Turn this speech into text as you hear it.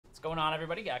going on,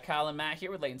 everybody? Got Kyle and Matt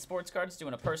here with Layton Sports Cards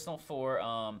doing a personal for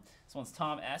this one's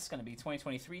Tom S. Going to be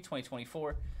 2023,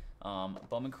 2024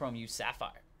 Bowman Chrome U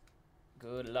Sapphire.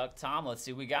 Good luck, Tom. Let's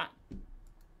see what we got.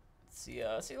 Let's see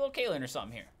a little Kalen or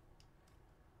something here.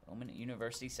 Bowman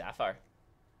University Sapphire.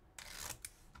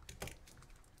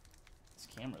 This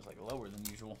camera's like lower than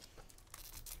usual.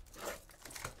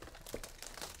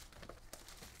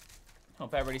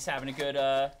 Hope everybody's having a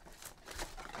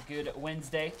good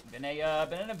Wednesday. Been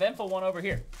an eventful one over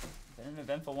here. Been an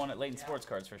eventful one at Layton Sports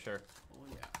Cards for sure. Oh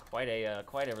yeah.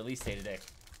 Quite a release day today.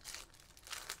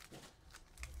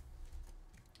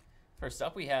 First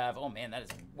up we have, oh man, that is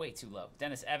way too low.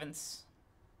 Dennis Evans,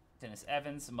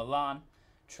 Milan,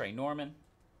 Trey Norman,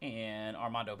 and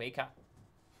Armando Bacot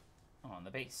on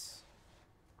the base.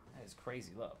 That is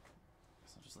crazy low.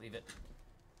 So I'll just leave it.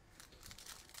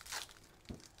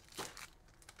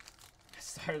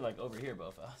 Started like over here,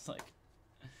 both. I was like,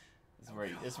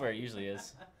 this is where it usually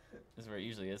is. This is where it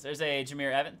usually is. There's a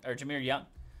Jameer Young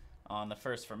on the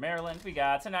first for Maryland. We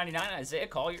got /99 Isaiah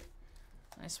Collier.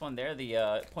 Nice one there.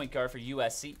 The point guard for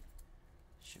USC.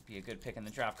 Should be a good pick in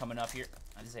the draft coming up here.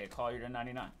 Isaiah Collier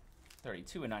 /99.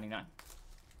 32/99.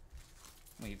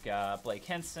 We've got Blake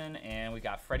Henson and we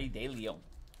got Freddie DeLeon.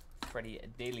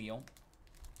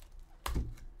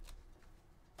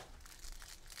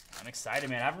 I'm excited,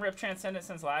 man. I haven't ripped Transcendent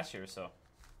since last year, so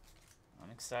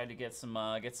I'm excited to get some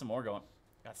more going.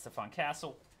 Got Stephon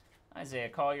Castle, Isaiah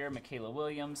Collier, Michaela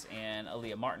Williams, and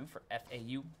Aaliyah Martin for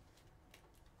FAU.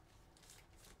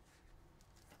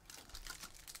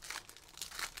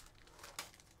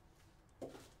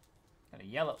 Got a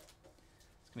yellow.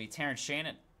 It's gonna be Terrence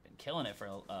Shannon. Been killing it for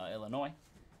Illinois.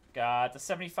 Got the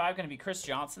 75. Gonna be Chris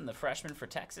Johnson, the freshman for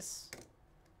Texas.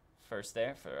 First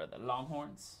there for the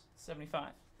Longhorns.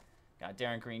 75. Got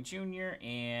Darren Green Jr.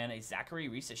 and a Zachary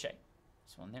Risachet.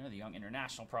 This one there, the young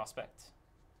international prospect.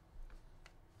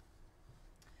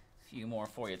 A few more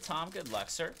for you, Tom. Good luck,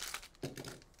 sir.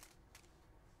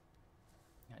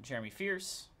 Got Jeremy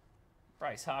Fierce,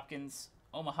 Bryce Hopkins,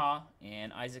 Omaha,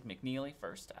 and Isaac McNeely,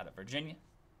 first out of Virginia.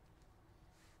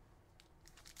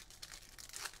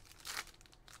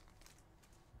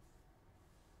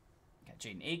 Got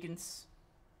Jaden Akins,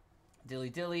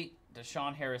 Dilly,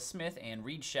 Deshaun Harris-Smith, and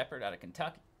Reed Shepard out of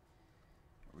Kentucky.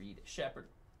 Reed Shepard.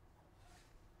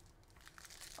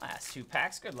 Last two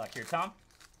packs. Good luck here, Tom.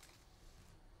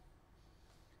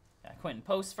 Got Quentin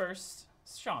Post first,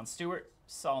 Sean Stewart,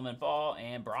 Solomon Ball,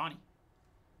 and Bronny.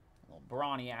 A little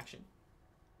Bronny action.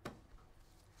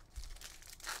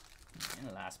 And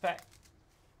the last pack.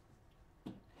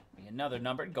 Be another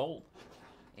numbered gold.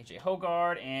 AJ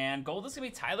Hogard, and gold is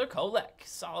going to be Tyler Kolek.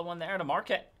 Solid one there to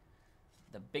Marquette.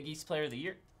 The Big East Player of the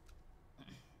Year.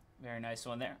 Very nice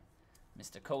one there.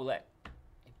 Mr. Kolek.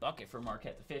 A bucket for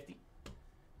Marquette the 50.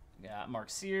 We got Mark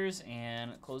Sears,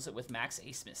 and close it with Max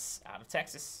Asmus out of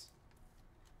Texas.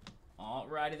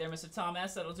 Alrighty there, Mr. Tom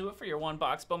S. That'll do it for your one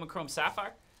box Bowman Chrome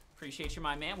Sapphire. Appreciate you,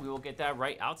 my man. We will get that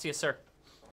right out to you, sir.